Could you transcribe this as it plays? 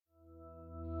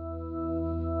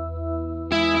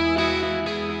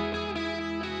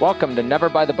Welcome to Never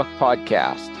By the Book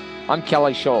podcast. I'm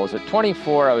Kelly Scholes. At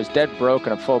 24, I was dead broke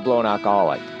and a full-blown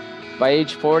alcoholic. By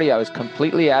age 40, I was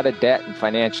completely out of debt and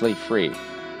financially free.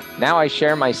 Now I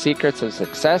share my secrets of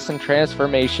success and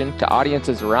transformation to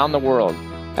audiences around the world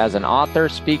as an author,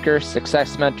 speaker,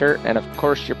 success mentor, and of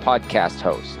course, your podcast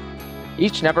host.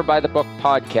 Each Never By the Book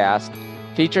podcast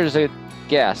features a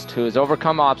guest who has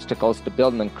overcome obstacles to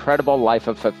build an incredible life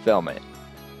of fulfillment.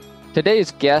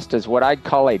 Today's guest is what I'd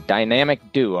call a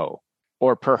dynamic duo,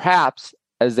 or perhaps,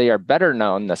 as they are better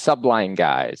known, the Sublime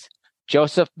Guys,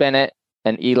 Joseph Bennett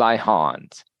and Eli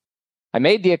Hans. I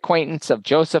made the acquaintance of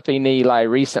Joseph and Eli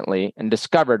recently and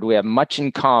discovered we have much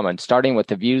in common, starting with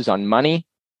the views on money,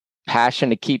 passion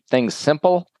to keep things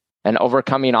simple, and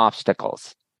overcoming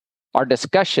obstacles. Our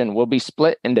discussion will be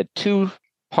split into two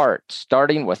parts,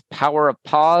 starting with power of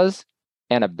pause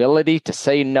and ability to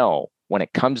say no when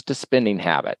it comes to spending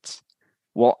habits.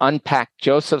 We'll unpack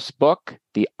Joseph's book,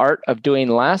 The Art of Doing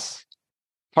Less.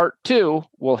 Part 2,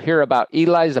 we'll hear about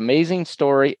Eli's amazing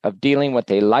story of dealing with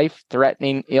a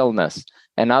life-threatening illness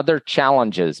and other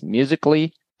challenges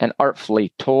musically and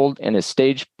artfully told in his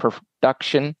stage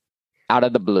production, Out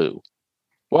of the Blue.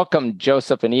 Welcome,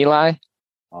 Joseph and Eli.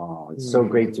 Oh, it's so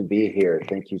great to be here.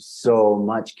 Thank you so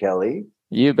much, Kelly.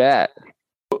 You bet.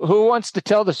 Who wants to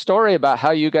tell the story about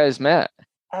how you guys met?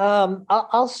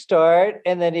 I'll start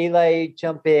and then Eli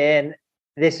jump in.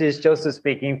 This is Joseph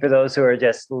speaking for those who are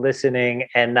just listening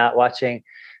and not watching.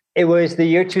 It was the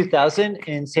year 2000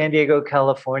 in San Diego,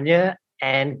 California,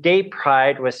 and Gay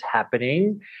Pride was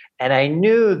happening. And I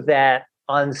knew that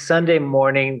on Sunday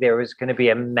morning, there was going to be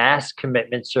a mass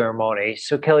commitment ceremony.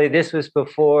 So, Kelly, this was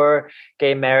before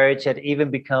gay marriage had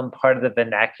even become part of the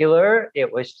vernacular.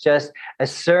 It was just a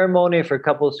ceremony for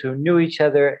couples who knew each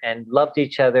other and loved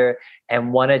each other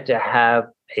and wanted to have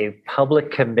a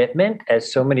public commitment, as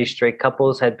so many straight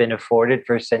couples had been afforded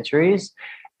for centuries.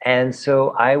 And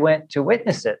so I went to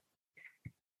witness it.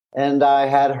 And I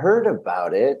had heard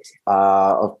about it,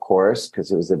 of course,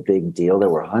 because it was a big deal. There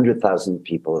were 100,000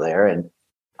 people there. And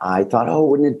I thought, oh,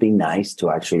 wouldn't it be nice to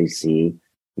actually see,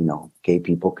 gay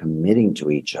people committing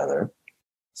to each other?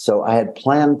 So I had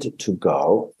planned to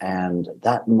go. And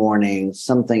that morning,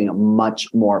 something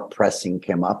much more pressing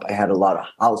came up. I had a lot of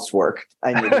housework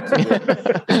I needed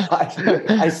to do.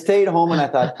 I stayed home and I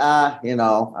thought,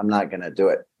 I'm not going to do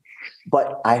it.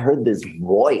 But I heard this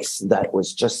voice that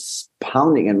was just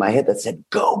pounding in my head that said,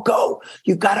 go,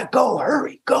 you got to go,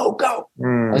 hurry, go.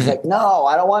 I was like, no,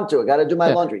 I don't want to. I got to do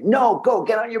my laundry. No, go,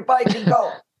 get on your bike and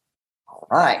go. All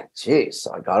right, geez.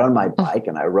 So I got on my bike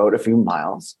and I rode a few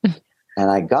miles and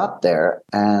I got there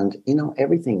and,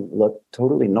 everything looked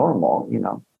totally normal,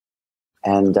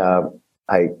 And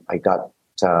I got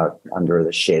under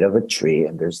the shade of a tree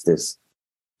and there's this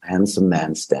handsome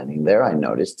man standing there. I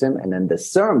noticed him. And then the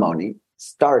ceremony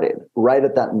started right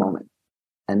at that moment.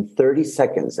 And 30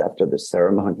 seconds after the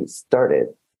ceremony started,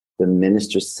 the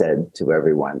minister said to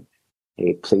everyone,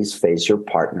 hey, please face your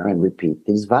partner and repeat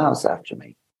these vows after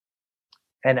me.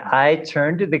 And I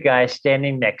turned to the guy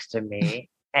standing next to me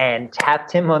and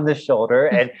tapped him on the shoulder.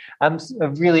 And I'm a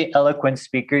really eloquent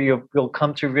speaker. You'll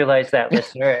come to realize that,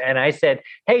 listener. And I said,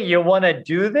 hey, you want to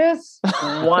do this?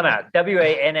 Wanna,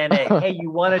 W-A-N-N-A. Hey,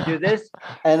 you want to do this?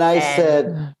 And I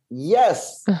said,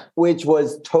 yes, which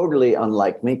was totally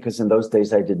unlike me, because in those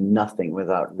days I did nothing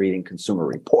without reading Consumer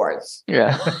Reports.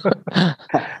 Yeah.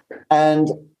 And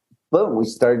boom, we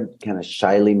started kind of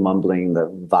shyly mumbling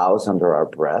the vows under our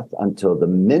breath until the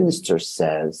minister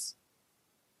says,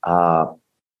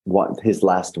 his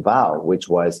last vow, which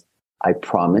was, I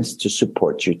promise to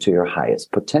support you to your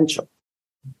highest potential.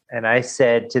 And I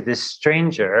said to this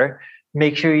stranger,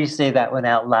 make sure you say that one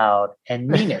out loud and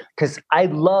mean it, because I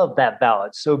love that vow.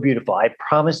 It's so beautiful. I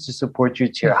promise to support you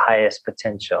to your highest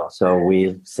potential. So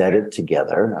we said it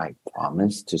together. I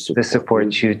promise to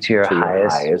support you to your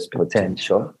highest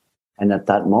potential. And at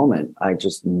that moment, I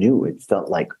just knew it felt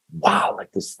like, wow,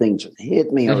 like this thing just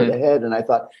hit me over the head. And I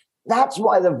thought, that's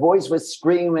why the voice was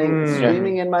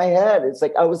screaming in my head. It's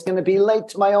like I was going to be late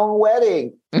to my own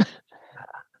wedding.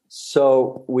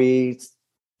 So we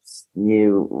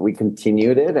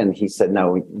continued it. And he said,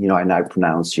 no, and I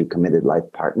pronounce you committed life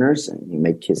partners and you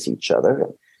may kiss each other.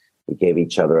 And we gave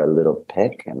each other a little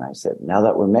peck. And I said, now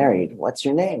that we're married, what's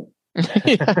your name?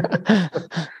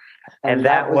 And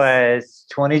that was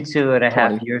 22 and a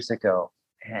half years ago.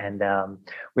 And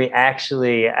we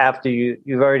actually, after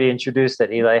you've already introduced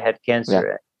that Eli had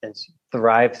cancer and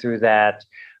thrived through that.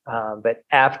 But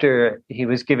after he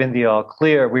was given the all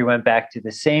clear, we went back to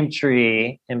the same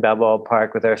tree in Balboa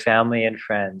Park with our family and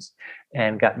friends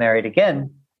and got married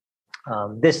again.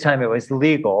 This time it was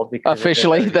legal because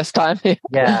officially this time.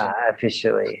 Yeah,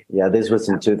 officially. Yeah, this was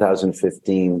in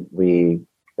 2015. We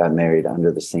got married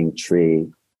under the same tree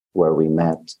where we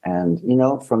met. And,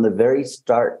 from the very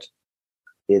start,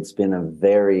 it's been a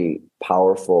very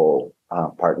powerful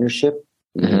partnership.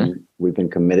 We've been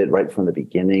committed right from the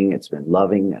beginning. It's been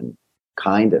loving and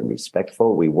kind and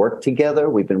respectful. We work together.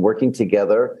 We've been working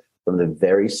together from the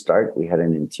very start. We had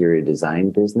an interior design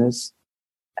business.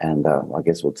 And I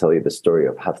guess we'll tell you the story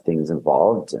of how things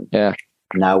evolved. And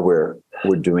now we're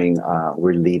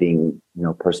leading,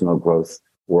 personal growth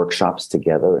workshops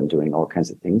together and doing all kinds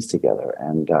of things together.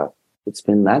 And it's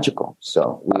been magical.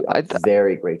 So we are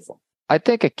very grateful. I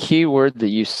think a key word that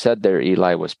you said there,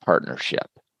 Eli, was partnership.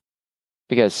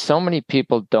 Because so many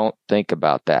people don't think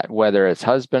about that, whether it's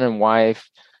husband and wife,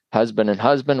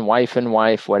 wife and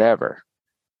wife, whatever.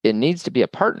 It needs to be a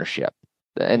partnership.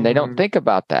 And they don't think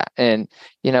about that. And,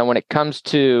 when it comes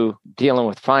to dealing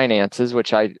with finances,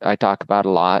 which I talk about a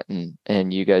lot,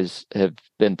 and you guys have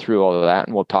been through all of that,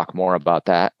 and we'll talk more about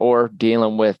that, or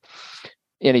dealing with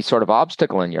any sort of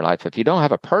obstacle in your life, if you don't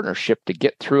have a partnership to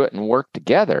get through it and work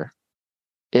together,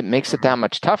 it makes it that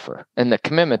much tougher. And the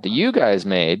commitment that you guys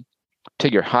made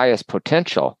to your highest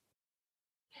potential,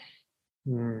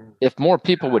 if more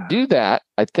people would do that,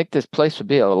 I think this place would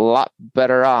be a lot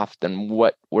better off than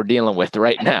what we're dealing with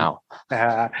right now.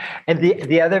 And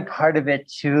the other part of it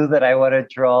too that I want to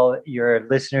draw your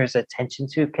listeners' attention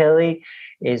to, Kelly,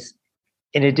 is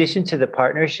in addition to the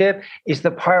partnership, is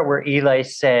the part where Eli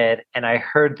said, and I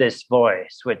heard this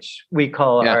voice, which we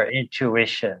call our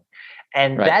intuition.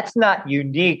 And that's not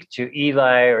unique to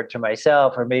Eli or to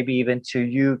myself, or maybe even to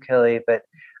you, Kelly, but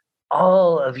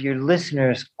all of your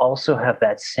listeners also have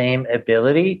that same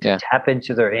ability to tap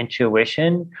into their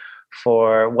intuition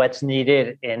for what's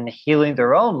needed in healing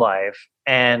their own life.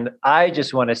 And I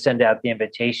just want to send out the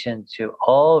invitation to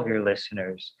all of your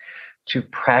listeners to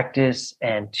practice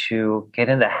and to get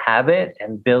in the habit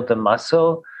and build the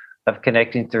muscle of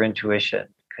connecting through intuition,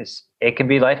 because it can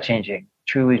be life-changing,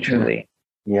 truly, truly.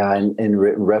 Yeah. And in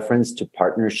reference to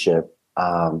partnership,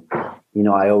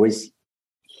 I always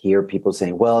hear people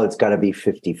saying, well, it's got to be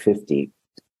 50-50.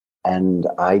 And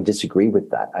I disagree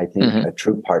with that. I think a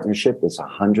true partnership is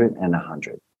 100 and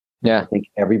 100. Yeah. I think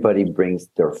everybody brings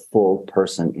their full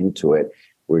person into it.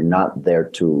 We're not there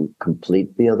to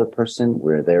complete the other person.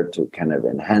 We're there to kind of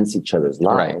enhance each other's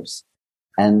lives.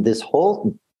 Right. And this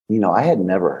whole, I had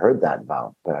never heard that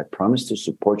about, but I promise to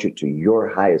support you to your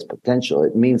highest potential.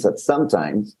 It means that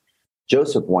sometimes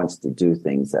Joseph wants to do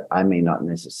things that I may not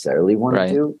necessarily want to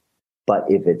do. But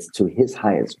if it's to his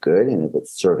highest good and if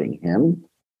it's serving him,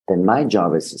 then my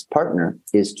job as his partner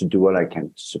is to do what I can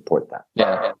to support that.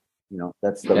 Yeah.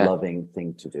 That's the loving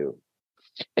thing to do.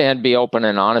 And be open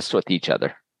and honest with each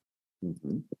other.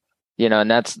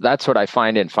 And that's what I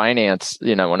find in finance,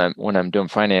 when I'm doing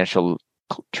financial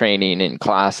training and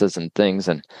classes and things.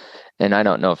 And I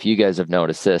don't know if you guys have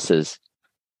noticed this, is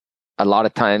a lot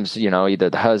of times, either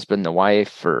the husband, the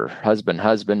wife, or husband,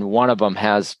 one of them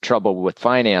has trouble with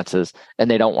finances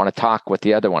and they don't want to talk with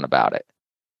the other one about it.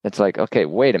 It's like, okay,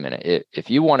 wait a minute. If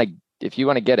you want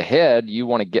to get ahead, you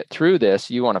want to get through this,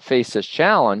 you want to face this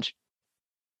challenge,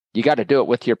 you got to do it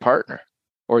with your partner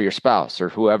or your spouse or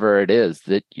whoever it is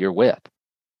that you're with,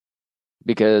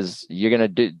 because you're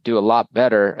going to do a lot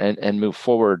better and move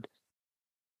forward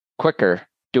quicker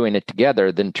doing it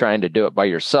together than trying to do it by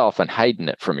yourself and hiding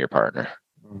it from your partner.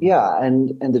 Yeah.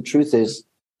 And the truth is,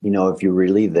 if you're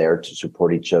really there to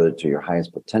support each other to your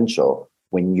highest potential,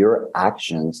 when your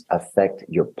actions affect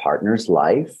your partner's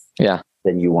life,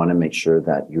 then you want to make sure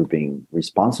that you're being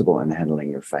responsible in handling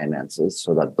your finances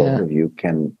so that both of you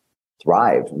can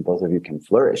thrive and both of you can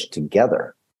flourish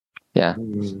together. Yeah.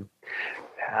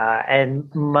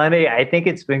 And money, I think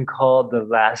it's been called the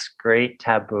last great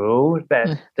taboo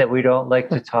that we don't like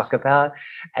to talk about.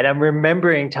 And I'm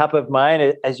remembering top of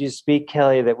mind as you speak,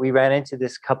 Kelly, that we ran into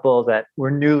this couple that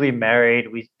were newly married.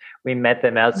 We met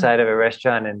them outside of a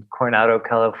restaurant in Coronado,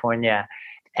 California.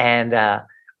 And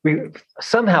we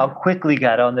somehow quickly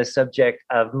got on the subject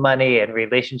of money and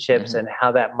relationships and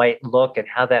how that might look and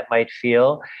how that might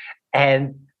feel.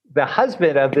 And the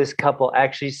husband of this couple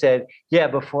actually said,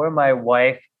 before my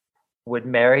wife would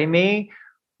marry me,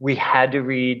 we had to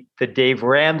read the Dave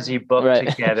Ramsey book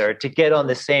together to get on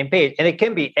the same page. And it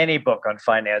can be any book on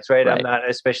finance, right? I'm not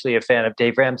especially a fan of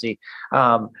Dave Ramsey.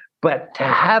 But to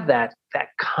have that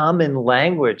common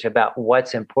language about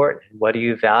what's important, what do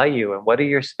you value, and what are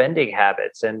your spending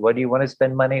habits, and what do you want to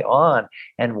spend money on,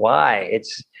 and why?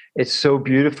 It's so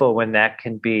beautiful when that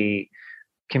can be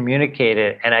communicate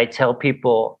it. And I tell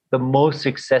people the most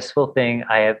successful thing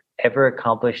I have ever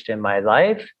accomplished in my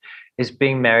life is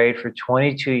being married for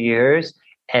 22 years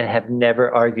and have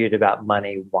never argued about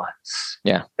money once.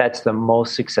 Yeah. That's the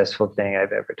most successful thing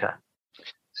I've ever done.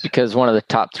 Because one of the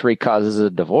top 3 causes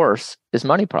of divorce is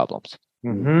money problems.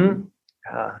 Mm-hmm.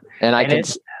 And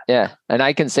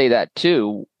I can say that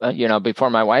too. Before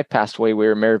my wife passed away, we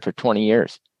were married for 20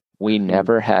 years. We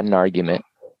never had an argument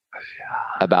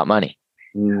about money.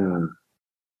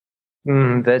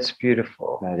 That's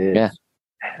beautiful. That is. Yeah.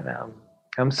 And,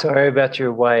 I'm sorry about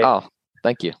your wife. Oh,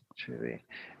 thank you. Truly.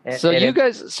 So you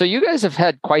guys have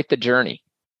had quite the journey.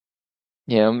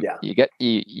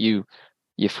 You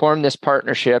form this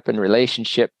partnership and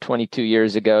relationship 22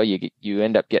 years ago. You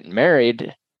end up getting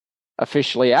married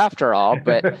officially after all,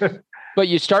 but but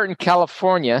you start in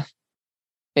California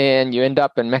and you end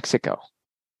up in Mexico.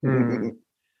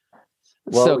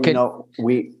 Well,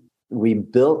 we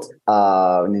built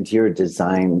an interior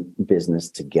design business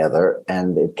together,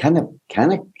 and it kind of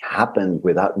happened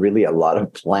without really a lot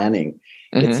of planning.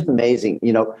 It's amazing.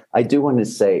 I do want to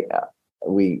say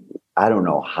I don't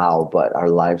know how, but our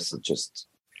lives have just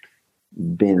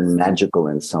been magical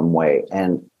in some way.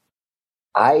 And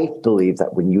I believe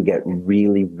that when you get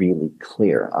really, really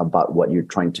clear about what you're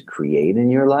trying to create in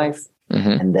your life,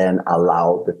 and then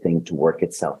allow the thing to work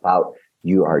itself out,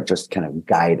 you are just kind of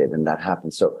guided, and that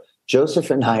happens. So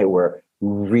Joseph and I were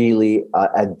really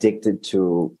addicted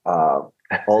to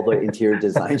all the interior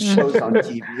design shows on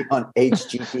TV, on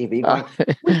HGTV.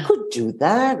 We could do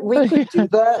that. We could do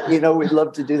that. We'd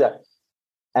love to do that.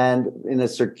 And in a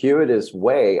circuitous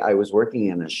way, I was working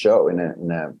in a show, in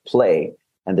a play,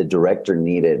 and the director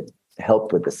needed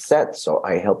help with the set. So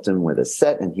I helped him with a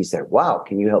set, and he said, "Wow,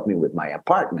 can you help me with my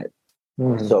apartment?"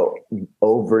 So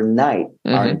overnight,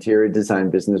 our interior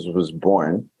design business was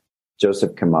born.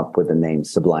 Joseph came up with the name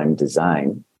Sublime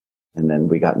Design. And then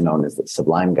we got known as the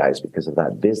Sublime Guys because of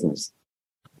that business.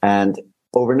 And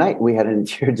overnight, we had an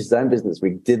interior design business. We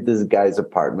did this guy's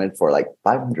apartment for like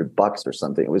 $500 or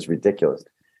something. It was ridiculous.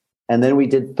 And then we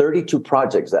did 32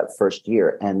 projects that first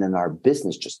year. And then our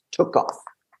business just took off.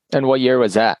 And what year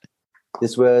was that?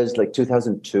 This was like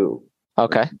 2002.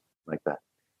 Okay. Like that.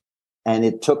 And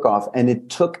it took off. And it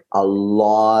took a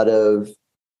lot of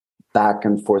back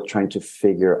and forth trying to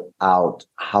figure out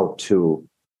how to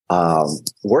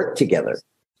work together.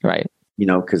 Right.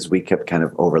 Because we kept kind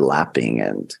of overlapping,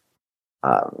 and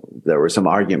there were some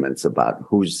arguments about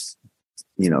whose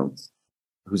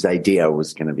idea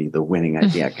was going to be the winning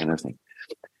idea kind of thing.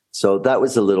 So that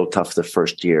was a little tough the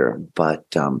first year, but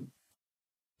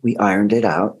we ironed it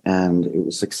out, and it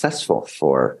was successful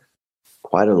for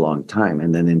quite a long time.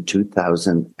 And then in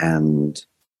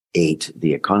 2008,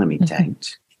 the economy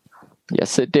tanked.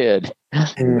 Yes, it did.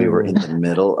 And we were in the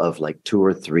middle of like 2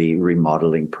 or 3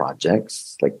 remodeling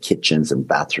projects, like kitchens and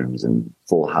bathrooms and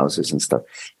full houses and stuff.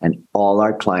 And all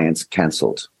our clients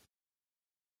canceled.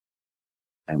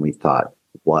 And we thought,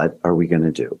 what are we going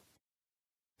to do?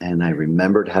 And I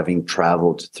remembered having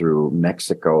traveled through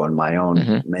Mexico on my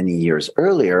own many years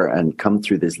earlier and come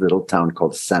through this little town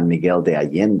called San Miguel de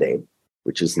Allende,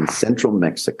 which is in central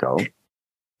Mexico.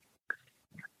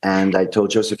 And I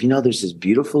told Joseph, there's this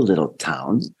beautiful little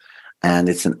town, and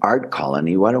it's an art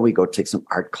colony. Why don't we go take some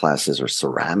art classes or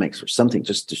ceramics or something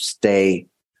just to stay,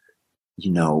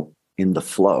 in the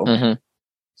flow?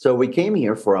 So we came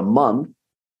here for a month.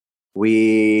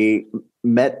 We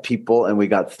met people, and we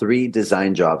got 3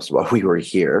 design jobs while we were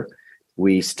here.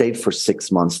 We stayed for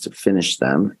 6 months to finish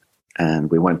them,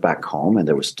 and we went back home, and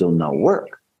there was still no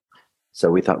work. So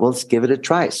we thought, well, let's give it a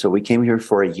try. So we came here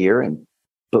for a year, and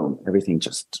boom, everything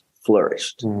just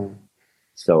flourished.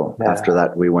 So after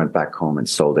that, we went back home and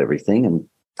sold everything. And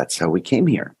that's how we came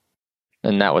here.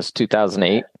 And that was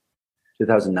 2008?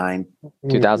 2009.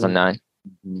 2009.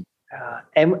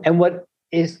 And what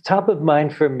is top of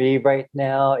mind for me right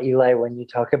now, Eli, when you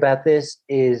talk about this,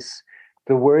 is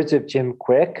the words of Jim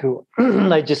Kwik, who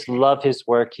I just love his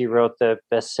work. He wrote the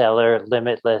bestseller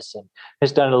Limitless and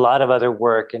has done a lot of other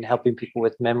work in helping people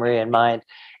with memory and mind.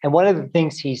 And one of the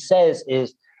things he says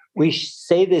is, we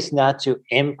say this not to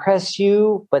impress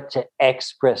you, but to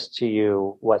express to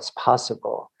you what's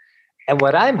possible. And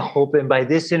what I'm hoping by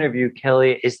this interview,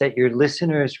 Kelly, is that your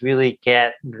listeners really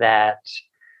get that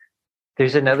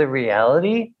there's another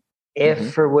reality.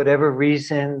 If for whatever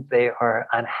reason they are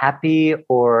unhappy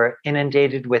or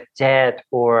inundated with debt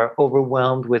or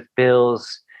overwhelmed with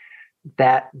bills,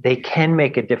 that they can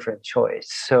make a different choice.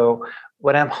 So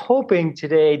what I'm hoping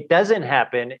today doesn't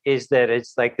happen is that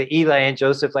it's like the Eli and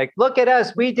Joseph, like, look at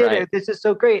us, we did it. This is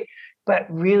so great. But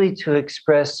really to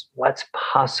express what's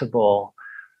possible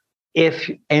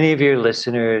if any of your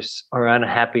listeners are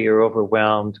unhappy or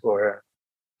overwhelmed or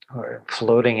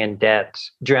floating in debt,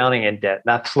 drowning in debt,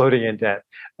 not floating in debt.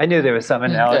 I knew there was some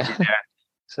analogy there,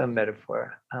 some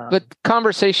metaphor. But the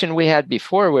conversation we had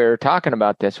before, we were talking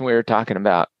about this, and we were talking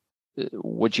about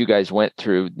what you guys went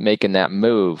through making that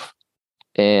move.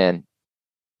 And,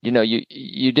 you know,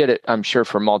 you did it, I'm sure,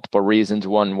 for multiple reasons.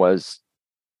 One was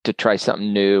to try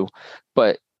something new,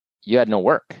 but you had no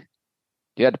work.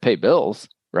 You had to pay bills,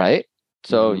 right?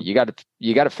 So you got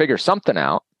to figure something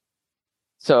out.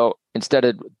 So instead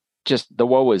of just the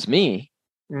woe is me,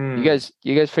 you guys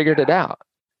figured it out.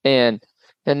 And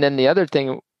then the other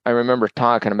thing I remember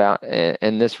talking about,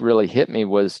 and this really hit me,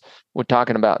 was we're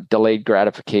talking about delayed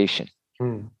gratification.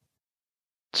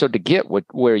 So to get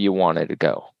where you wanted to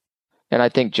go. And I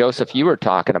think, Joseph, you were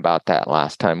talking about that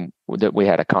last time that we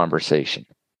had a conversation.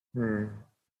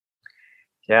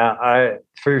 Yeah,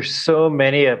 for so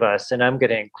many of us, and I'm going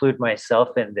to include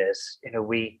myself in this, you know,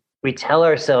 we tell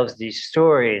ourselves these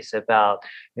stories about,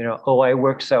 you know, oh, I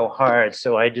work so hard,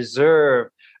 so I deserve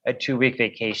a 2-week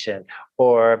vacation,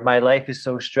 or my life is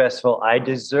so stressful, I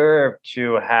deserve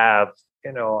to have,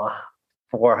 you know, a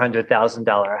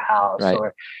 $400,000 house, right.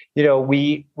 Or, you know,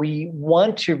 we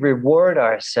want to reward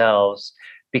ourselves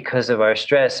because of our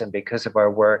stress and because of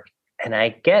our work, and I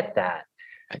get that.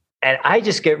 And I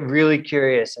just get really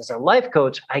curious as a life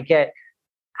coach. I get,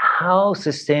 how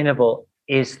sustainable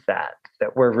is that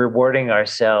we're rewarding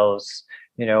ourselves,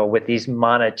 you know, with these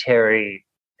monetary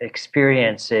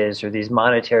experiences or these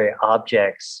monetary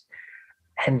objects.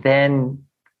 And then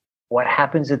what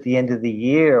happens at the end of the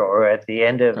year or at the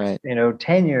end of, you know,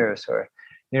 10 years, or,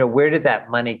 you know, where did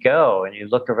that money go? And you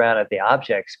look around at the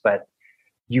objects, but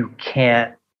you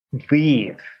can't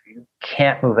leave. You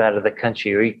can't move out of the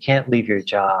country, or you can't leave your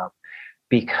job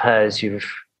because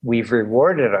we've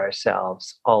rewarded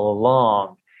ourselves all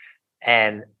along.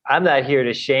 And I'm not here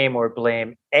to shame or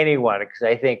blame anyone, because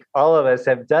I think all of us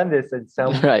have done this in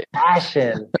some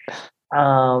fashion.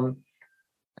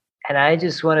 And I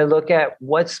just want to look at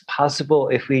what's possible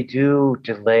if we do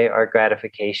delay our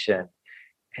gratification.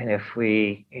 And if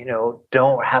we, you know,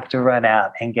 don't have to run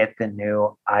out and get the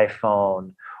new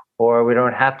iPhone, or we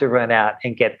don't have to run out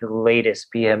and get the latest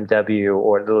BMW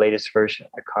or the latest version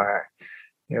of the car.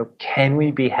 You know, can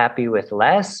we be happy with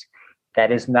less?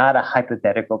 That is not a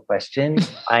hypothetical question.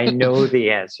 I know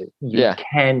the answer. You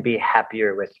can be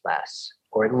happier with less,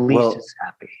 or at least as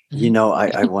happy. You know,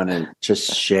 I want to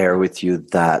just share with you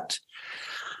that,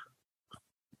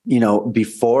 you know,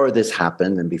 before this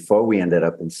happened and before we ended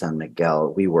up in San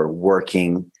Miguel, we were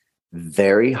working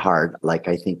very hard, like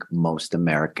I think most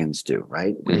Americans do,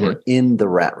 right? We were in the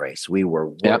rat race. We were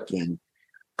working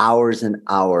hours and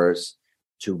hours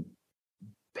to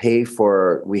pay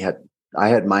for, I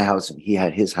had my house and he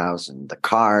had his house and the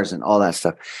cars and all that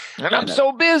stuff. And I'm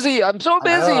so busy.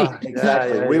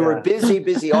 Exactly. We were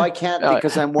busy. Oh, I can't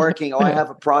because I'm working. Oh, I have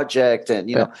a project. And,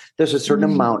 you know, there's a certain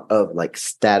amount of like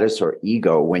status or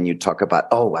ego when you talk about,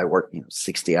 oh, I work, you know,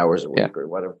 60 hours a week or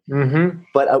whatever.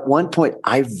 But at one point,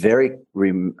 I very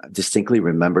distinctly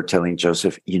remember telling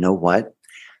Joseph, you know what?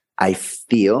 I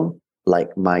feel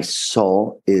like my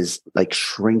soul is like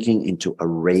shrinking into a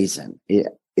raisin.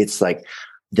 It's like,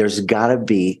 there's got to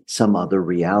be some other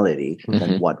reality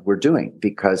than what we're doing,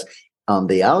 because on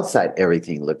the outside,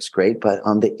 everything looks great. But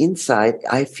on the inside,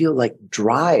 I feel like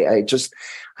dry.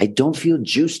 I don't feel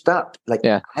juiced up. Like,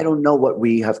 I don't know what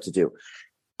we have to do.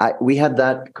 We had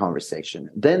that conversation.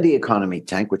 Then the economy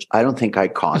tanked, which I don't think I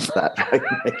caused that.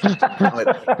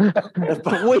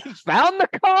 But we found the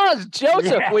cause,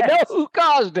 Joseph. Yes. We know who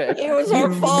caused it. It was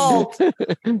our fault.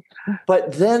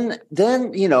 But then,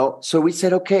 you know, so we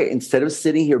said, okay, instead of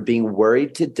sitting here being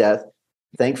worried to death,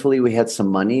 thankfully we had some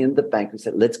money in the bank. We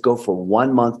said, let's go for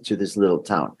 1 month to this little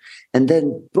town. And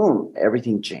then, boom,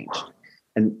 everything changed.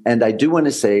 And I do want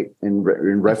to say, in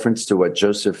reference to what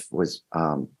Joseph was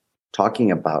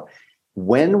talking about,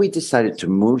 when we decided to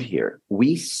move here,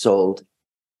 we sold,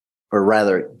 or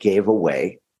rather gave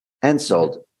away and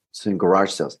sold some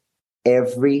garage sales,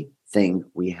 everything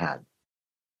we had.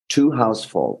 2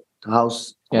 household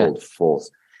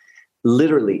fulls.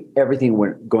 Literally everything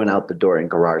went going out the door in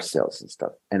garage sales and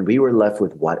stuff. And we were left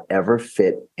with whatever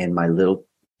fit in my little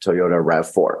Toyota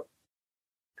RAV4.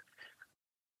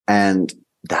 And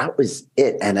that was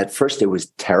it. And at first it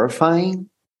was terrifying.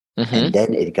 And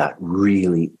then it got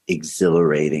really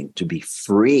exhilarating to be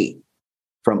free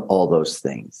from all those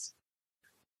things.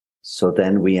 So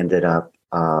then we ended up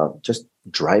just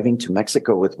driving to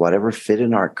Mexico with whatever fit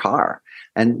in our car.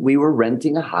 And we were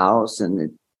renting a house, and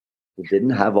it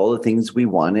didn't have all the things we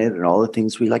wanted and all the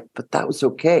things we liked, but that was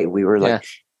okay. We were like,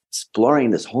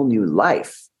 exploring this whole new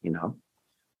life, you know.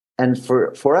 And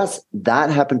for us, that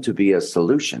happened to be a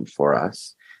solution for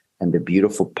us. And the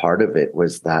beautiful part of it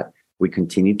was that we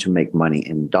continued to make money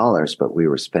in dollars, but we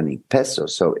were spending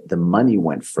pesos. So the money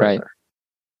went further. Right.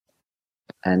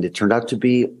 And it turned out to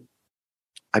be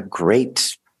a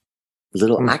great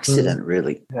little accident,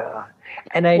 really. Yeah.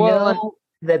 And I know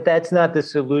that that's not the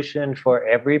solution for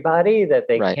everybody, that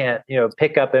they can't,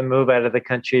 pick up and move out of the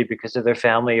country because of their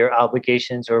family or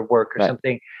obligations or work or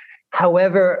something.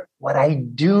 However, what I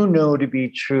do know to be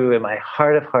true in my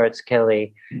heart of hearts,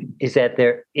 Kelly, is that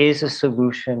there is a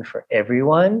solution for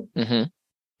everyone. Mm-hmm.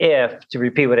 If, to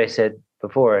repeat what I said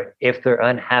before, if they're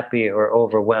unhappy or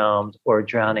overwhelmed or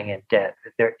drowning in debt,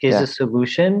 there is a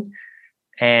solution.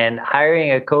 And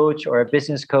hiring a coach or a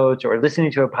business coach or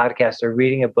listening to a podcast or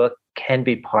reading a book can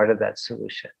be part of that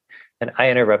solution. And I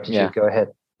interrupted you. Go ahead.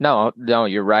 No,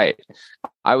 you're right.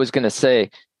 I was going to say,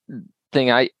 thing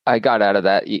I got out of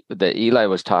that Eli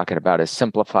was talking about is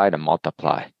simplify to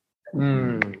multiply.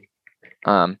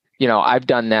 I've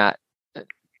done that.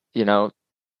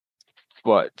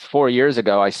 4 years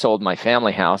ago, I sold my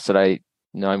family house that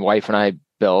my wife and I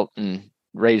built and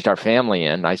raised our family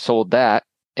in. I sold that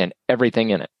and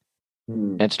everything in it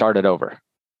and started over.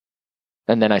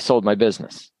 And then I sold my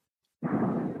business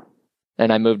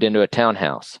and I moved into a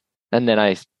townhouse, and then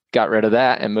I got rid of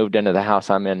that and moved into the house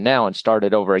I'm in now and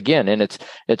started over again. And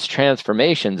it's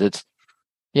transformations. It's,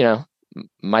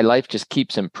 my life just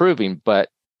keeps improving, but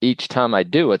each time I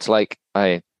do, it's like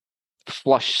I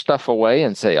flush stuff away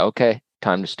and say, okay,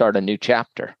 time to start a new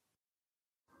chapter.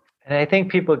 And I think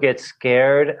people get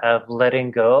scared of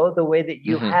letting go the way that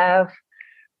you have,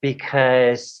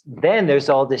 because then there's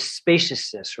all this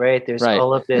spaciousness, right? There's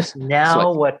all of this,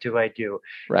 now what do I do?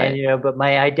 Right. And, but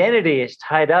my identity is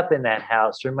tied up in that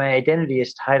house, or my identity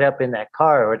is tied up in that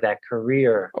car or that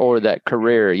career.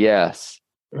 Yes.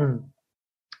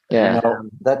 Yeah.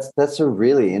 That's a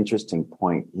really interesting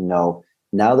point. Now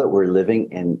that we're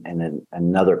living in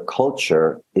another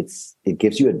culture, it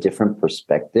gives you a different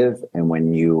perspective. And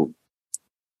when you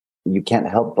can't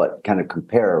help but kind of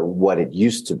compare what it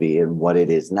used to be and what it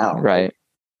is now. Right.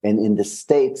 And in the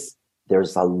States,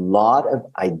 there's a lot of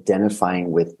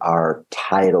identifying with our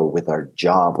title, with our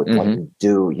job, with what we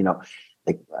do.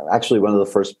 Like actually one of the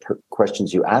first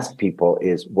questions you ask people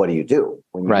is, what do you do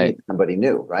when you meet somebody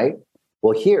new, right?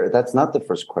 Well, here, that's not the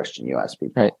first question you ask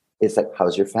people. Right. It's like,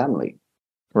 how's your family?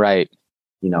 Right.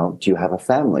 Do you have a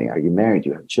family? Are you married? Do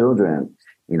you have children?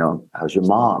 How's your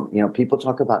mom? People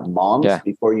talk about moms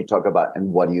before you talk about,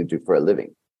 and what do you do for a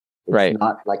living? It's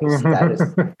not like a status.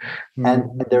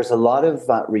 And there's a lot of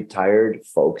retired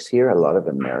folks here, a lot of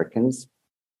Americans.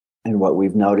 And what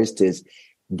we've noticed is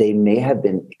they may have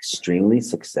been extremely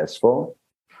successful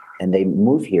and they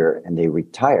move here and they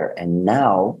retire. And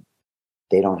now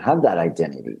they don't have that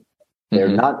identity. They're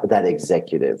not that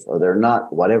executive, or they're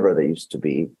not whatever they used to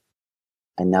be.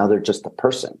 And now they're just a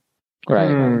person.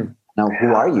 Right. Now,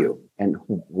 who are you, and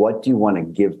what do you want to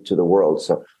give to the world?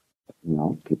 So,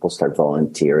 people start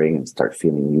volunteering and start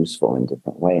feeling useful in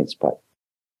different ways. But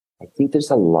I think there's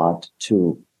a lot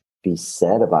to be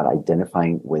said about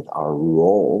identifying with our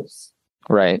roles,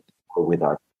 right, or with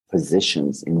our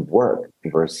positions in work,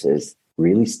 versus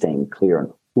really staying clear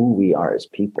on who we are as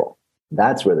people.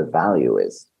 That's where the value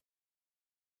is.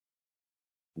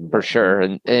 For sure.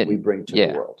 And we bring to the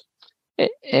world.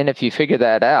 And if you figure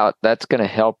that out, that's going to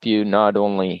help you not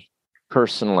only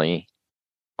personally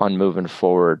on moving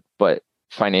forward, but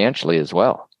financially as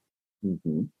well.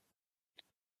 I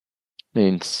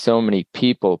mean, so many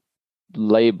people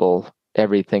label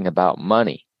everything about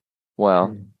money.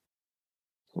 Well,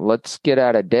 let's get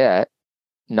out of debt,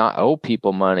 not owe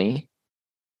people money,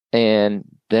 and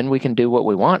then we can do what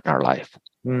we want in our life.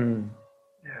 Yeah.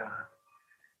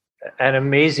 An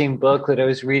amazing book that I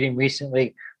was reading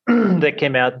recently that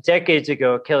came out decades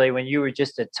ago, Kelly, when you were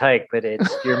just a tyke, but it's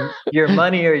your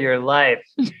money or your life.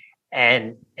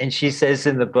 And she says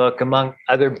in the book, among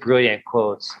other brilliant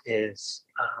quotes, is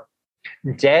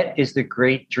debt is the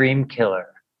great dream killer.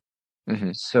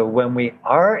 So when we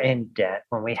are in debt,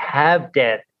 when we have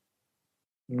debt,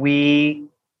 we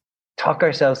talk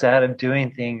ourselves out of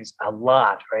doing things a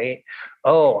lot, right?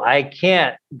 Oh, I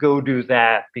can't go do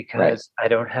that because I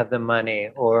don't have the money,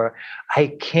 or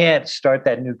I can't start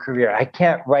that new career. I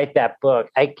can't write that book.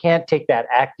 I can't take that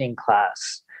acting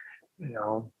class,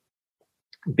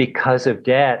 because of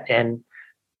debt. And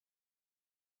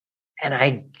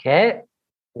I get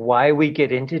why we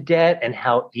get into debt and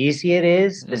how easy it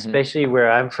is, especially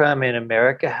where I'm from in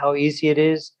America, how easy it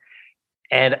is.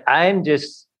 And I'm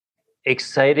just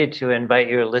excited to invite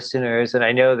your listeners, and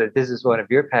I know that this is one of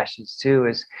your passions too,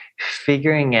 is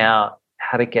figuring out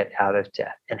how to get out of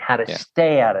debt and how to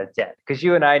stay out of debt. Because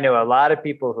you and I know a lot of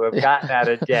people who have gotten out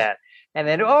of debt and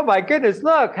then, oh my goodness,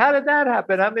 look, how did that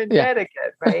happen? I'm in debt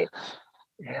again, right?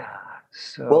 Yeah.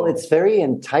 So well, it's very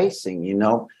enticing,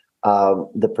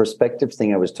 the perspective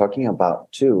thing I was talking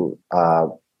about too.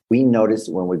 We notice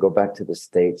when we go back to the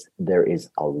States, there is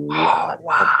a lot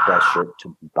of pressure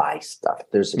to buy stuff.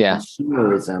 There's a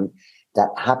consumerism that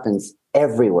happens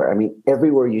everywhere. I mean,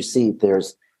 everywhere you see,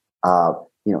 there's,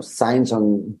 signs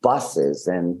on buses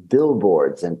and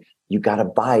billboards, and you got to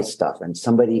buy stuff. And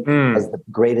somebody has the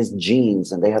greatest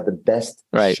jeans, and they have the best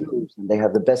shoes, and they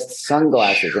have the best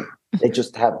sunglasses, and they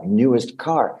just have newest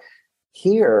car.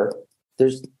 Here,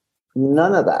 there's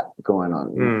none of that going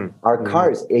on. Our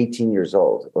car is 18 years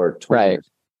old or 20 years old,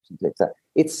 something like that.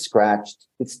 It's scratched.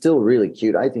 It's still really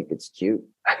cute. I think it's cute.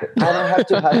 I don't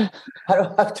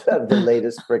have to have the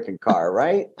latest freaking car,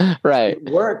 right? Right.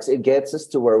 It works. It gets us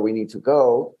to where we need to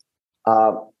go.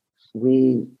 A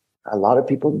lot of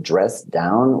people dress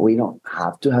down. We don't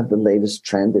have to have the latest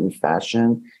trend in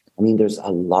fashion. I mean, there's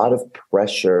a lot of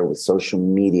pressure with social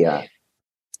media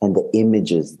and the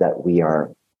images that we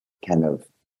are kind of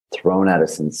thrown at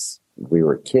us since we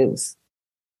were kids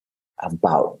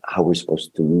about how we're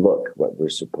supposed to look, what we're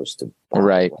supposed to buy.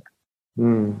 Right.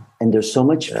 And there's so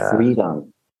much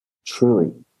freedom.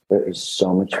 Truly, there is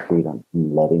so much freedom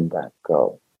in letting that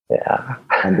go. Yeah.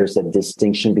 And there's a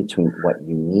distinction between what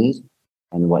you need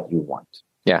and what you want.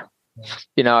 Yeah.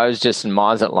 I was just in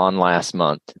Mazatlan last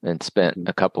month and spent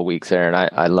a couple of weeks there. And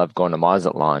I love going to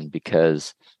Mazatlan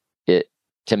because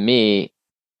to me,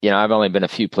 I've only been a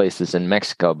few places in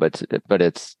Mexico, but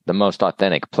it's the most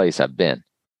authentic place I've been.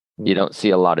 You don't see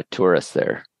a lot of tourists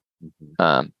there.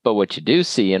 But what you do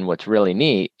see, and what's really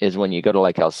neat, is when you go to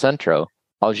like El Centro,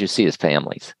 all you see is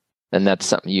families. And that's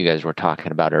something you guys were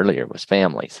talking about earlier, was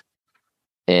families.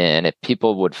 And if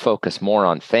people would focus more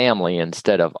on family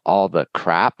instead of all the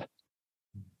crap,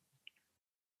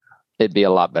 it'd be a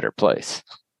lot better place.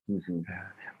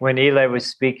 When Eli was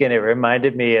speaking, it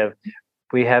reminded me of,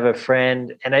 we have a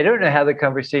friend, and I don't know how the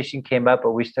conversation came up,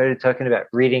 but we started talking about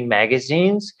reading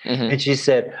magazines. And she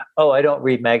said, oh, I don't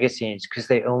read magazines because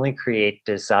they only create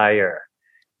desire.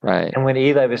 Right. And when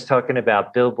Eli was talking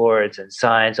about billboards and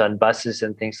signs on buses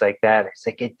and things like that, it's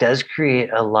like, it does create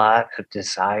a lot of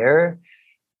desire.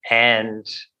 And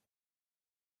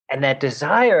that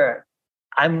desire,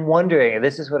 I'm wondering, and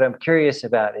this is what I'm curious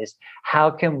about, is how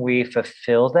can we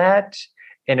fulfill that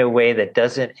in a way that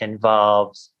doesn't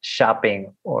involve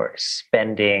shopping or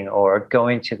spending or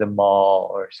going to the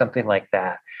mall or something like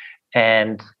that?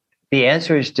 And the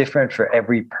answer is different for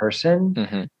every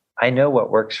person. I know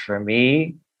what works for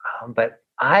me, but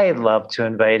I love to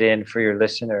invite in for your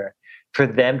listener, for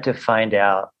them to find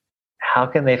out how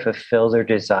can they fulfill their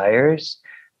desires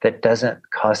that doesn't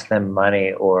cost them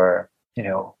money or,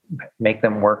 make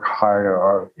them work harder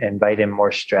or invite in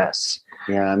more stress.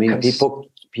 Yeah, I mean,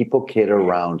 people kid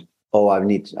around. Oh, I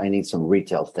need some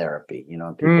retail therapy.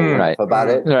 People laugh about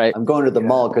it. Right. I'm going to the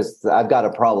mall because I've got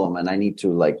a problem and I need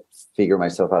to figure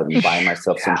myself out and buy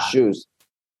myself some shoes.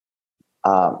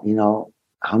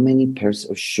 How many pairs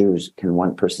of shoes can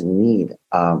one person need?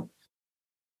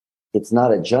 It's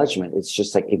not a judgment. It's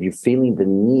just like, if you're feeling the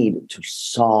need to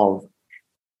solve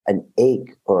an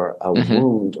ache or a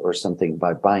wound or something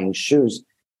by buying shoes,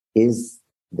 is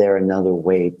there another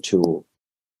way to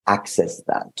access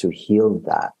that, to heal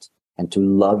that, and to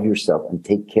love yourself and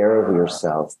take care of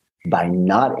yourself by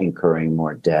not incurring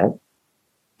more debt,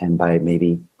 and by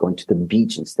maybe going to the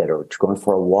beach instead, or going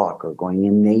for a walk, or going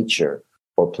in nature,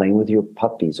 or playing with your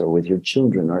puppies or with your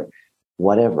children, or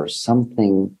whatever,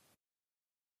 something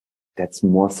that's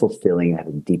more fulfilling at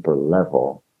a deeper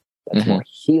level, that's more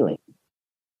healing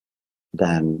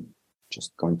than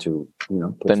just going to,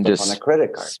 put stuff on a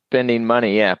credit card. Spending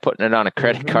money. Yeah. Putting it on a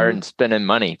credit card and spending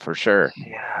money for sure.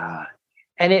 Yeah.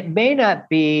 And it may not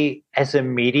be as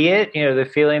immediate, the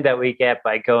feeling that we get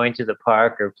by going to the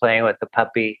park or playing with the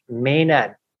puppy may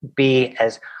not be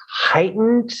as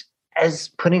heightened as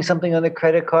putting something on the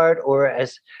credit card, or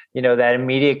as, that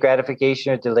immediate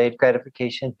gratification or delayed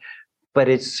gratification, but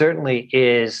it certainly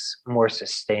is more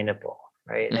sustainable.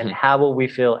 Right. And how will we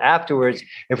feel afterwards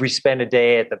if we spend a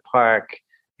day at the park,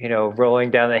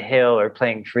 rolling down the hill or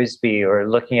playing Frisbee or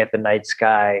looking at the night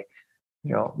sky,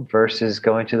 versus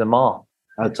going to the mall?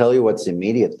 I'll tell you what's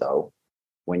immediate, though.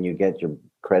 When you get your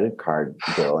credit card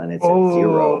bill and it's at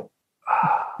zero,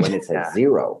 when it's at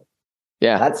zero,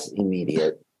 that's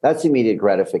immediate. That's immediate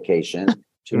gratification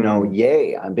to know,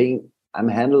 yay, I'm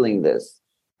handling this.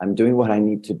 I'm doing what I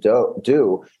need to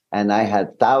do. And I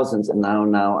had thousands, and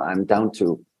now I'm down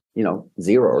to,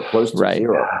 zero or close to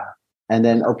zero. And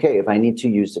then, okay, if I need to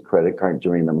use the credit card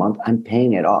during the month, I'm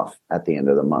paying it off at the end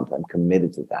of the month. I'm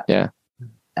committed to that. Yeah.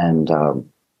 And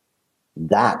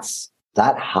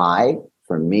that high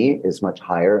for me is much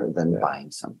higher than buying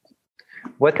something.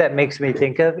 What that makes me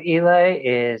think of, Eli,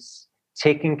 is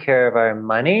taking care of our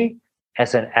money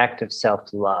as an act of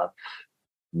self-love.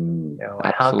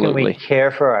 How can we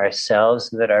care for ourselves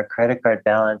so that our credit card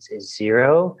balance is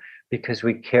zero? Because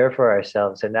we care for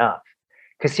ourselves enough.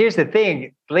 Because here's the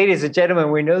thing, ladies and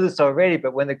gentlemen, we know this already,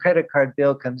 but when the credit card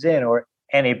bill comes in, or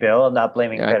any bill, I'm not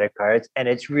blaming credit cards, and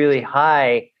it's really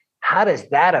high, how does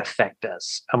that affect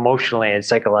us emotionally and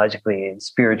psychologically and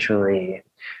spiritually?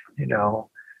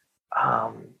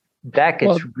 That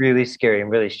gets really scary and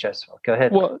really stressful. Go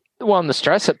ahead. Well, and the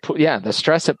stress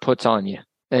it puts on you,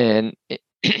 and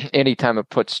anytime it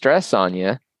puts stress on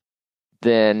you,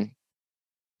 then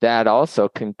that also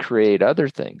can create other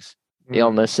things,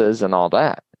 illnesses and all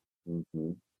that.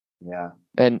 Mm-hmm. Yeah.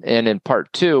 And in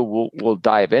part 2, we'll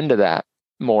dive into that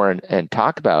more and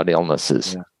talk about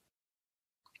illnesses.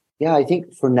 Yeah, I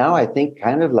think for now,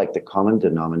 kind of like the common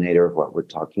denominator of what we're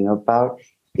talking about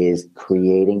is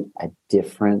creating a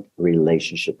different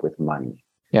relationship with money.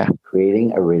 Yeah.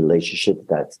 Creating a relationship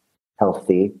that's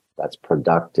healthy, that's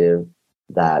productive,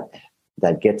 that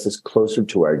gets us closer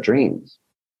to our dreams.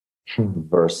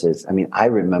 Versus, I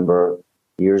remember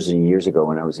years and years ago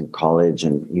when I was in college,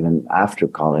 and even after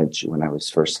college, when I was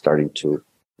first starting to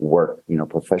work,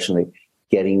 professionally,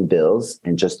 getting bills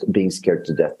and just being scared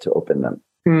to death to open them.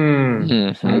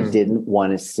 Mm-hmm. I didn't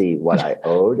want to see what I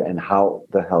owed and how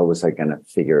the hell was I going to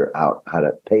figure out how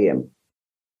to pay him.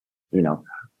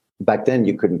 Back then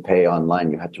you couldn't pay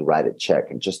online. You had to write a check,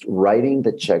 and just writing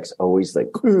the checks always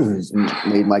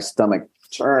made my stomach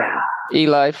turn.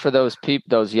 Eli, for those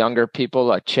younger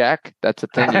people, a check, that's a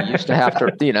thing you used to have to,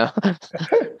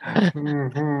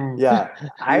 Mm-hmm. Yeah.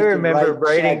 I remember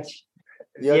writing.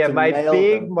 My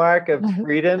big mark of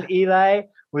freedom, Eli,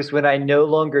 was when I no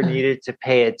longer needed to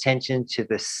pay attention to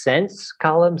the cents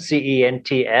column,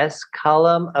 CENTS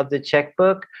column of the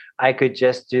checkbook. I could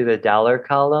just do the dollar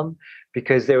column,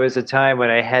 because there was a time when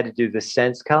I had to do the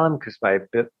cents column because my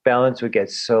balance would get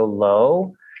so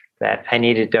low that I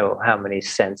needed to know how many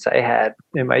cents I had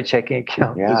in my checking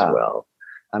account as well.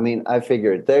 I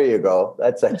figured, there you go.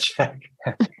 That's a check.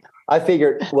 I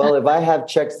figured, well, if I have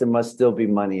checks, there must still be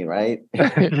money, right?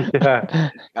 Yeah.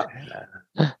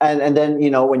 And then,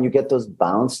 when you get those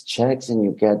bounce checks and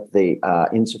you get the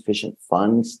insufficient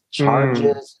funds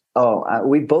charges,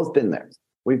 we've both been there.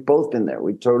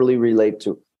 We totally relate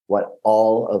to what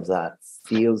all of that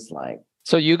feels like.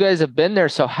 So you guys have been there.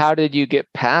 So how did you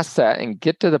get past that and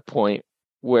get to the point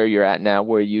where you're at now,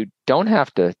 where you don't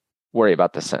have to worry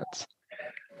about the cents?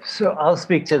 So I'll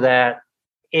speak to that.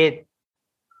 It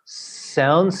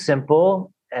sounds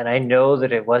simple, and I know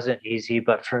that it wasn't easy,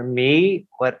 but for me,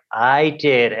 what I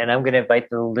did, and I'm going to invite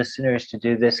the listeners to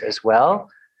do this as well,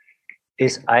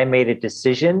 is I made a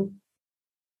decision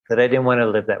that I didn't want to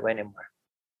live that way anymore.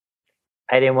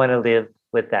 I didn't want to live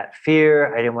with that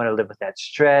fear. I didn't want to live with that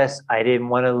stress. I didn't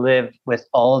want to live with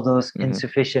all those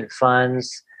insufficient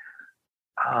funds.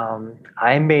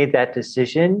 I made that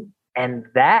decision, and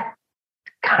that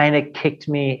kind of kicked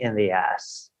me in the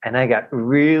ass. And I got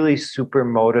really super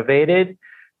motivated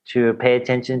to pay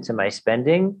attention to my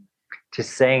spending, to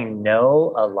saying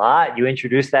no a lot. You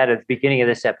introduced that at the beginning of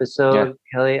this episode,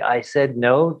 Kelly. I said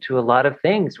no to a lot of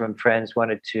things when friends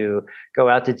wanted to go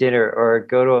out to dinner or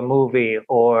go to a movie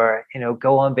or,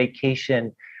 go on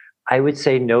vacation. I would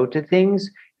say no to things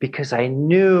because I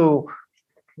knew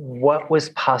what was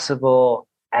possible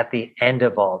at the end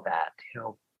of all that,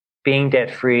 being debt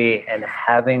free and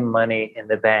having money in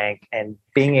the bank and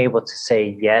being able to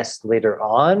say yes later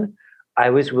on. I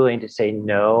was willing to say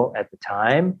no at the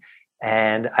time.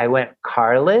 And I went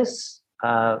carless.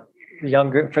 For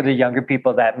the younger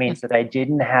people, that means that I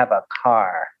didn't have a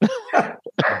car.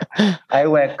 I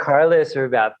went carless for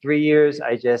about 3 years.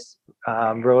 I just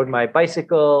rode my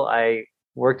bicycle. I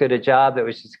worked at a job that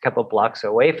was just a couple blocks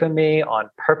away from me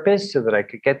on purpose so that I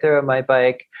could get there on my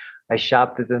bike. I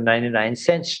shopped at the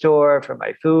 99-cent store for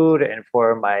my food and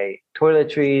for my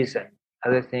toiletries and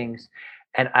other things.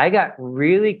 And I got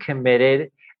really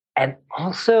committed. And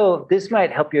also, this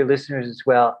might help your listeners as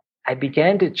well. I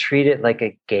began to treat it like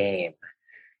a game.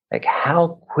 Like,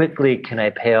 how quickly can I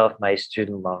pay off my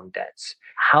student loan debts?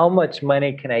 How much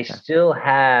money can I still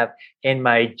have in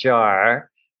my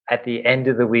jar at the end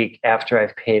of the week after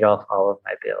I've paid off all of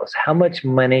my bills? How much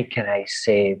money can I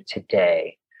save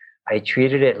today? I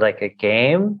treated it like a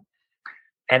game.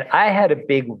 And I had a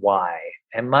big why.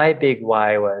 And my big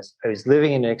why was I was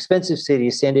living in an expensive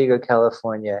city, San Diego,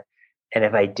 California. And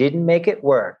if I didn't make it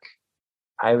work,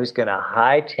 I was going to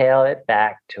hightail it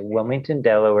back to Wilmington,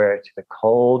 Delaware, to the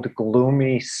cold,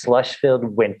 gloomy,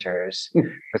 slush-filled winters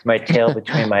with my tail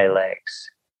between my legs.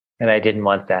 And I didn't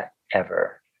want that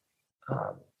ever.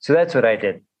 So that's what I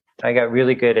did. I got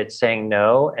really good at saying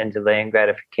no and delaying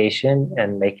gratification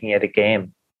and making it a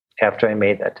game after I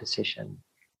made that decision.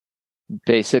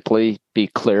 Basically, be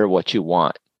clear what you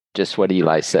want. Just what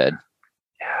Eli said.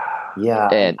 Yeah.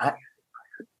 And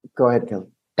go ahead, Kelly.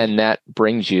 And that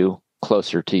brings you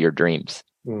closer to your dreams.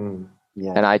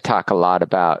 Yeah. And I talk a lot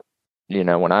about,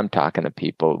 when I'm talking to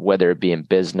people, whether it be in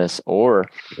business or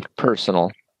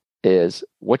personal, is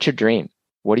what's your dream?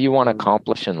 What do you want to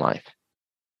accomplish in life?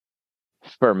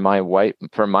 For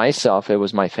myself, it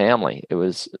was my family. It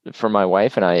was for my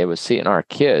wife and I, it was seeing our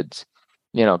kids,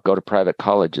 go to private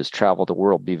colleges, travel the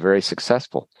world, be very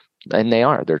successful. And they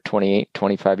are. They're 28,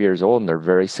 25 years old, and they're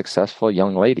very successful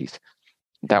young ladies.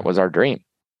 That was our dream.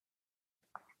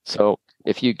 So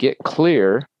if you get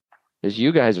clear, as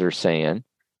you guys are saying,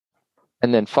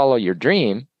 and then follow your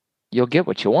dream, you'll get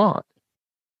what you want.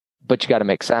 But you got to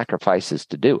make sacrifices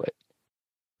to do it.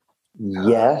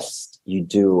 Yes, you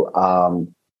do. I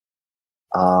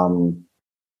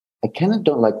kind of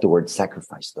don't like the word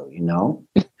sacrifice, though,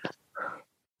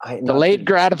 Delayed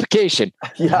gratification.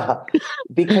 Yeah,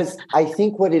 because I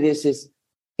think what it is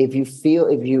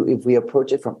if we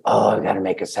approach it from, I got to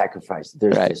make a sacrifice,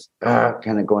 there's this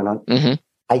kind of going on. Mm-hmm.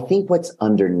 I think what's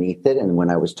underneath it, and when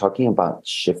I was talking about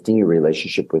shifting your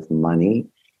relationship with money,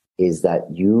 is that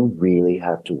you really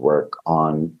have to work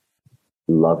on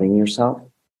loving yourself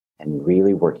and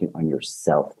really working on your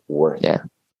self-worth. Yeah.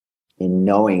 In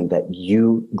knowing that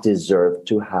you deserve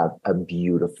to have a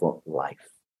beautiful life.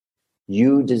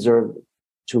 You deserve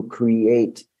to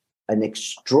create an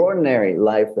extraordinary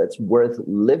life that's worth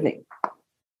living.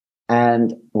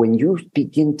 And when you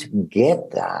begin to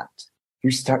get that, you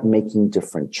start making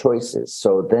different choices.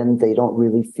 So then they don't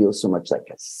really feel so much like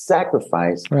a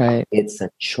sacrifice. Right. It's a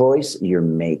choice you're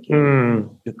making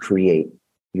to create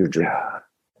your dream.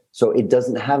 So it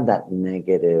doesn't have that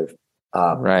negative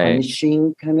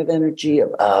punishing kind of energy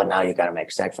of, now you got to make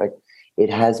a sacrifice. It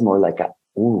has more like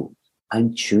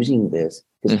I'm choosing this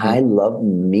because I love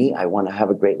me. I want to have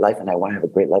a great life, and I want to have a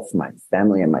great life for my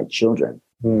family and my children.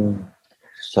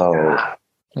 So,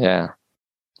 yeah.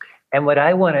 And what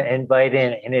I want to invite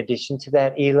in addition to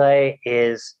that, Eli,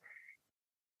 is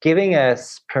giving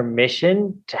us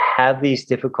permission to have these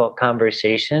difficult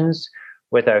conversations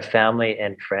with our family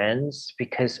and friends,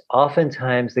 because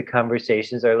oftentimes the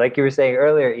conversations are like you were saying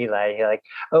earlier, Eli, you're like,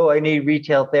 I need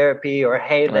retail therapy, or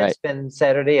hey, let's spend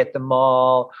Saturday at the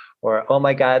mall, or oh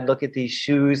my God, look at these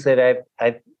shoes that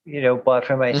I've bought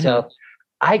for myself.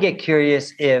 I get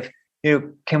curious if,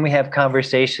 can we have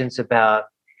conversations about,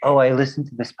 I listened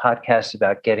to this podcast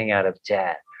about getting out of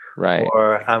debt. Right.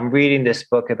 Or I'm reading this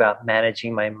book about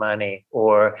managing my money,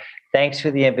 or thanks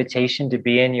for the invitation to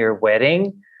be in your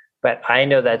wedding, but I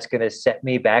know that's going to set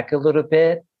me back a little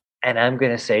bit, and I'm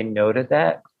going to say no to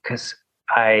that because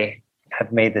I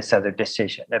have made this other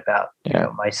decision about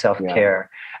my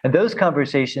self-care. And those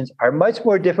conversations are much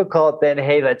more difficult than,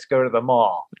 hey, let's go to the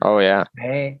mall. Oh, yeah.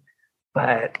 Right?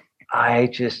 But I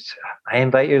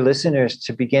invite your listeners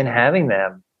to begin having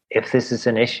them if this is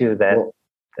an issue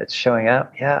that's showing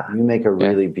up. Yeah. You make a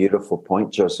really beautiful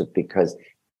point, Joseph,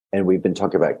 and we've been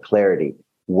talking about clarity.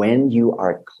 When you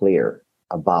are clear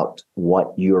about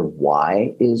what your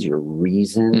why is, your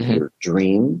reason, your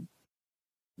dream,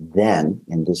 then,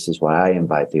 and this is what I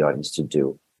invite the audience to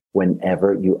do,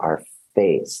 whenever you are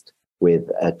faced with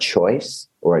a choice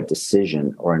or a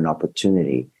decision or an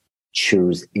opportunity,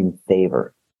 choose in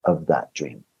favor of that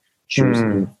dream. Choose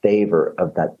in favor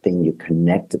of that thing you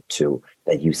connected to,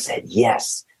 that you said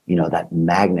yes, that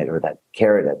magnet or that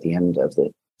carrot at the end of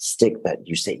the stick that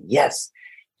you say yes.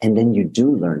 And then you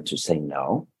do learn to say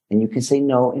no. And you can say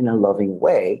no in a loving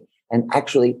way and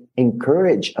actually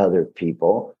encourage other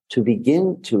people to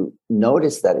begin to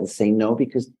notice that and say no,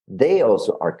 because they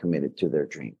also are committed to their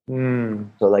dream.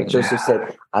 So like Joseph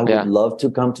said, I would love to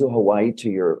come to Hawaii to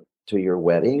your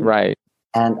wedding. Right.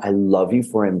 And I love you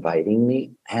for inviting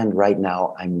me. And right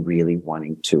now I'm really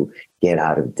wanting to get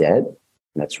out of debt.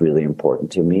 That's really important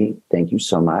to me. Thank you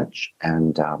so much.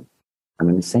 And I'm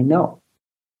going to say no.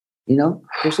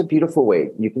 There's a beautiful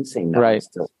way you can say no and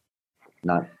still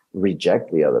not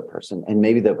reject the other person. And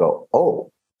maybe they'll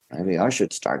go, maybe I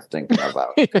should start thinking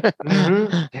about getting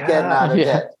out of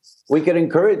debt. We could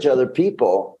encourage other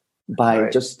people by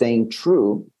just staying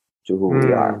true to who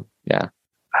we are. Yeah.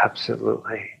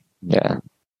 Absolutely. Yeah.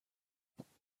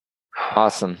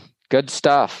 Awesome. Good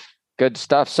stuff. Good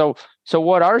stuff. So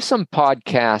what are some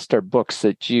podcasts or books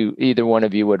that either one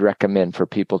of you would recommend for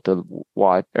people to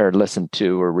watch or listen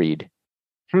to or read?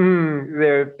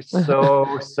 There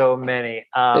are so many.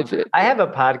 I have a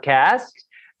podcast.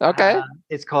 Okay.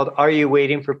 It's called Are You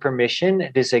Waiting for Permission?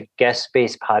 It is a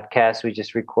guest-based podcast. We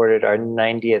just recorded our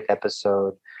 90th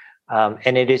episode.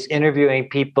 And it is interviewing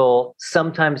people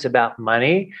sometimes about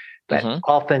money, but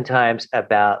oftentimes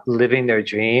about living their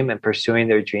dream and pursuing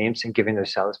their dreams and giving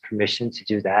themselves permission to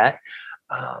do that.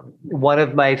 One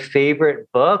of my favorite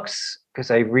books,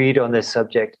 because I read on this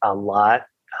subject a lot,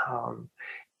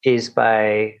 is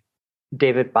by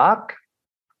David Bach.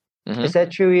 Is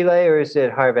that true, Eli, or is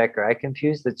it Harv Eker? I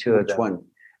confuse the two of them. Which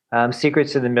one?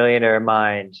 Secrets of the Millionaire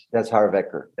Mind. That's Harv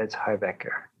Eker. That's Harv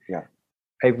Eker. Yeah.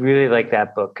 I really like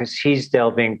that book because he's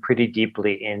delving pretty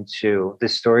deeply into the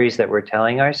stories that we're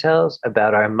telling ourselves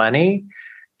about our money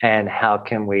and how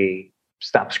can we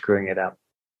stop screwing it up.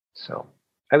 So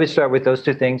I would start with those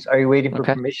two things. Are You Waiting for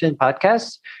Permission?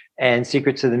 Podcast and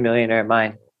Secrets of the Millionaire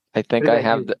Mind. I think I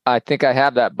have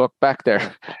that book back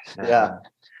there. Yeah.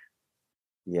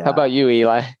 Yeah. How about you,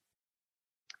 Eli?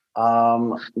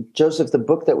 Joseph, the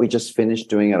book that we just finished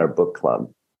doing at our book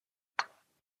club.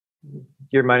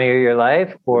 Your Money or Your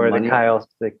Life, or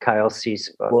the Kyle Cease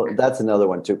book? Well, that's another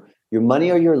one too. Your Money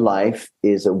or Your Life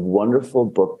is a wonderful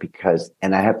book because,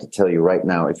 and I have to tell you right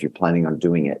now, if you're planning on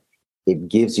doing it, it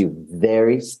gives you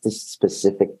very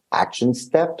specific action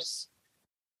steps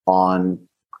on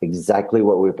exactly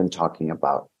what we've been talking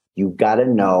about. You got to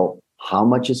know how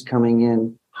much is coming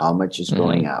in, how much is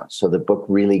going out. So the book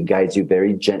really guides you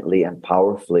very gently and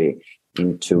powerfully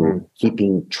into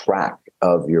keeping track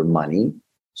of your money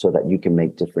so that you can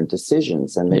make different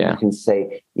decisions. And then you can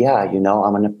say, yeah, I'm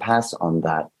going to pass on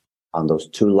that, on those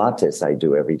 2 lattes I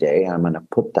do every day. And I'm going to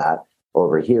put that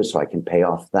over here so I can pay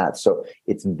off that. So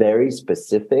it's very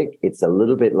specific. It's a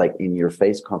little bit like in your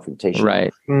face confrontation.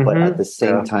 Right. But at the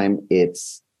same time,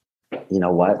 it's, you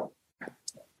know what?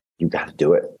 You got to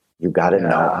do it. You got to know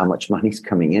how much money's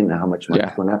coming in and how much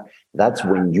money's going out. That's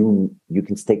when you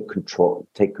can take control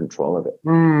of it.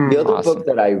 The other book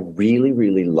that I really,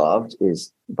 really loved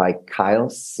is by Kyle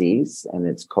Cease, and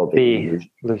it's called The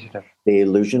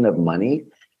Illusion of Money,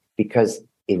 because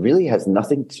it really has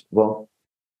nothing to, well,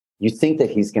 you think that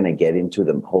he's going to get into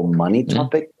the whole money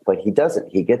topic, but he doesn't.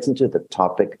 He gets into the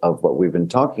topic of what we've been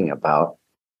talking about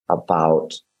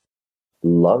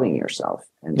loving yourself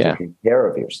and taking care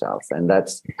of yourself. And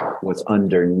that's what's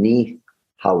underneath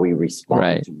how we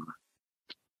respond to money.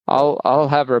 I'll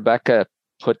have Rebecca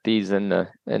put these in the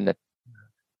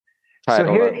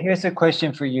title. So here's a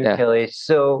question for you, Kelly.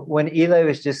 So when Eli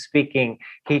was just speaking,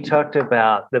 he talked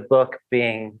about the book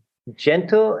being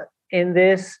gentle in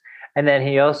this, and then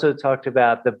he also talked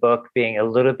about the book being a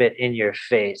little bit in your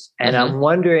face. And I'm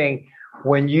wondering,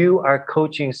 when you are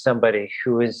coaching somebody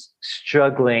who is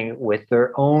struggling with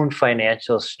their own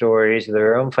financial stories,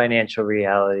 their own financial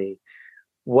reality,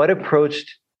 what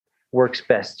approach works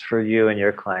best for you and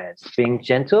your clients? Being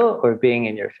gentle or being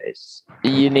in your face?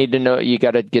 You need to know, you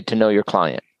got to get to know your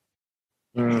client.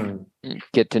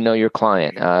 Get to know your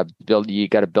client. You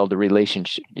got to build a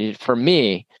relationship. For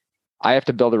me, I have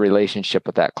to build a relationship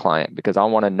with that client because I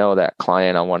want to know that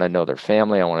client. I want to know their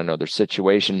family. I want to know their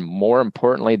situation. More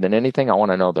importantly than anything, I want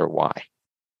to know their why.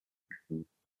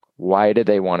 Why do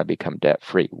they want to become debt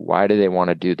free? Why do they want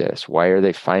to do this? Why are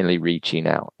they finally reaching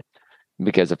out?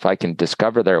 Because if I can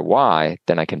discover their why,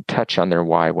 then I can touch on their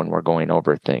why when we're going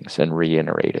over things and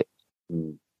reiterate it.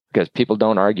 Because people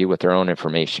don't argue with their own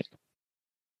information.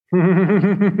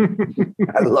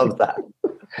 I love that.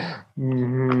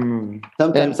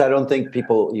 Sometimes I don't think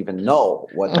people even know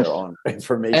what their own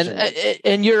information is.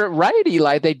 And you're right,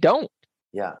 Eli, they don't.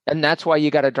 Yeah. And that's why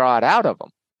you got to draw it out of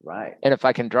them. Right. And if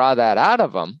I can draw that out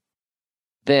of them,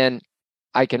 then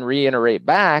I can reiterate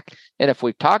back. And if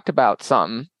we've talked about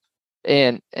something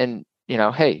and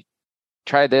hey,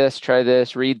 try this,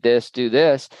 read this, do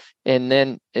this. And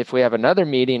then if we have another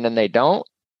meeting and they don't,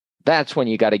 that's when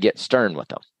you got to get stern with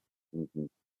them.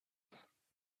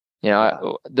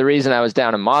 The reason I was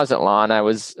down in Mazatlan, I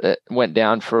went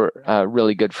down for a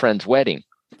really good friend's wedding,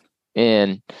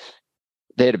 and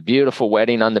they had a beautiful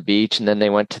wedding on the beach, and then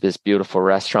they went to this beautiful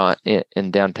restaurant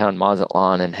in downtown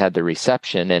Mazatlan and had the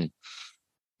reception, and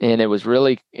it was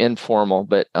really informal,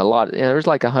 but a lot. There was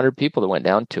like 100 people that went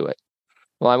down to it.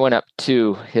 Well, I went up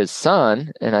to his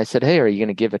son and I said, "Hey, are you going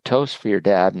to give a toast for your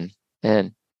dad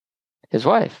and his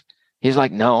wife?" He's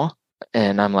like, "No,"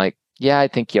 and I'm like, "Yeah, I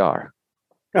think you are."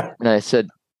 And I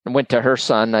went to her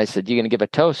son. And I said, "You going to give a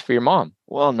toast for your mom?"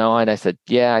 "Well, no." And I said,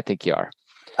 "Yeah, I think you are."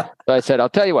 So I said, I'll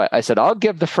tell you what. I said, I'll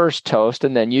give the first toast,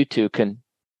 and then you two can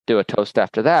do a toast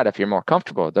after that if you're more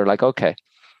comfortable. They're like, okay.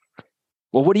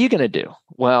 Well, what are you going to do?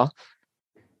 Well,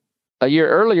 a year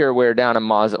earlier, we were down in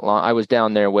Mazatlan. I was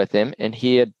down there with him, and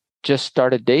he had just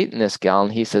started dating this gal.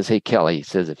 And he says, hey, Kelly, he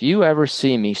says, if you ever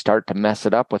see me start to mess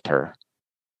it up with her,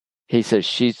 he says,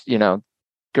 she's,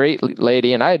 great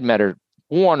lady. And I had met her.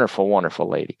 Wonderful, wonderful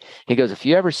lady. He goes, if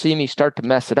you ever see me start to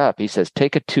mess it up, he says,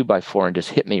 take a 2x4 and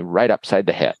just hit me right upside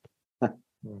the head.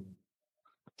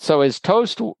 So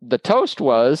the toast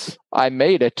was, I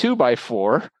made a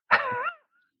 2x4,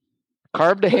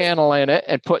 carved a handle in it,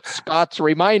 and put Scott's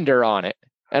reminder on it.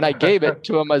 And I gave it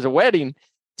to him as a wedding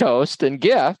toast and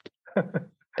gift.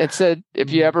 And said,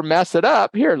 if you ever mess it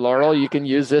up, here, Laurel, you can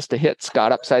use this to hit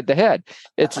Scott upside the head.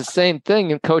 It's the same thing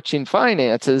in coaching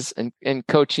finances and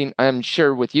coaching, I'm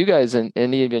sure, with you guys and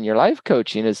even your life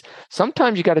coaching is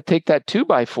sometimes you got to take that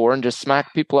 2x4 and just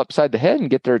smack people upside the head and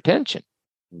get their attention.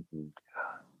 Mm-hmm.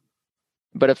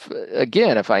 But if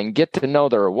I can get to know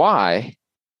their why,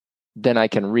 then I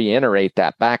can reiterate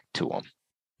that back to them.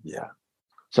 Yeah.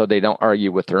 So they don't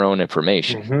argue with their own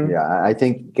information. Mm-hmm. Yeah, I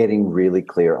think getting really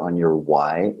clear on your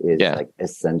why is like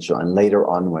essential. And later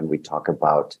on, when we talk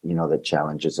about, the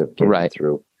challenges of getting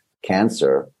through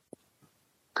cancer,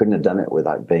 couldn't have done it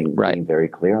without being very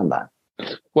clear on that.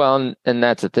 Well, and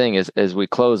that's the thing is, as we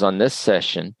close on this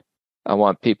session, I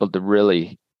want people to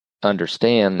really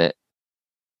understand that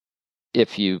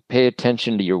if you pay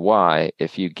attention to your why,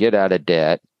 if you get out of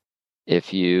debt,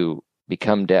 if you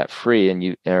become debt-free and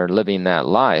you are living that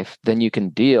life, then you can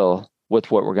deal with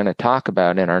what we're going to talk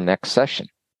about in our next session.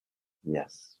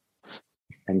 Yes.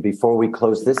 And before we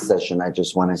close this session, I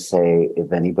just want to say,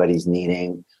 if anybody's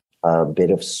needing a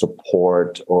bit of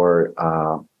support or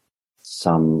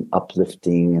some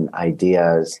uplifting and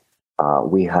ideas,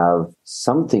 we have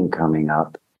something coming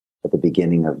up at the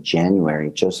beginning of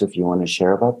January. Joseph, you want to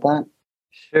share about that?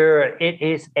 Sure. It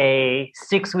is a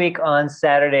 6-week on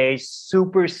Saturday,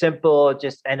 super simple,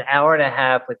 just an hour and a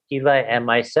half with Eli and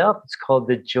myself. It's called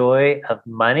The Joy of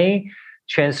Money,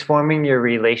 transforming your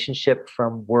relationship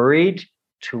from worried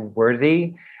to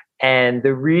worthy. And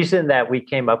the reason that we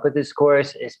came up with this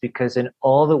course is because in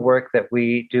all the work that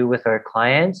we do with our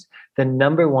clients, the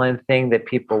number one thing that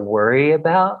people worry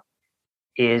about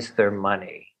is their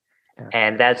money.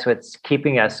 And that's what's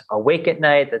keeping us awake at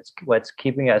night. That's what's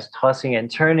keeping us tossing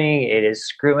and turning. It is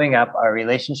screwing up our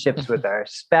relationships with our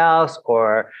spouse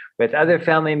or with other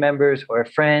family members or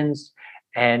friends.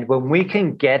 And when we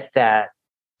can get that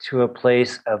to a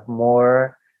place of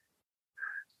more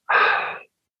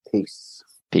peace,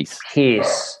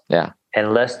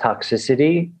 and less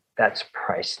toxicity, that's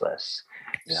priceless.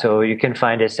 Yeah. So you can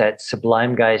find us at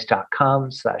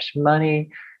sublimeguys.com/money.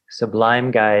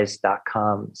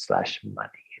 sublimeguys.com/money.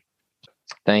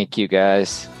 Thank you,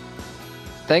 guys.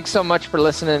 Thanks so much for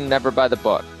listening to Never Buy the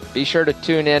Book. Be sure to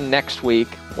tune in next week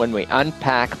when we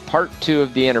unpack part 2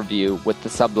 of the interview with the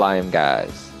Sublime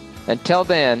Guys. Until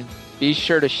then, be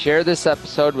sure to share this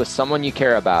episode with someone you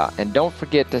care about, and don't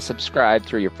forget to subscribe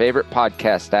through your favorite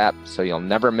podcast app so you'll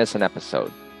never miss an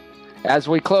episode. As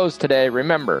we close today,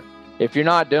 remember, if you're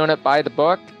not doing it by the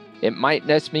book, it might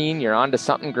just mean you're onto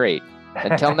something great.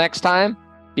 Until next time,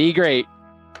 be great.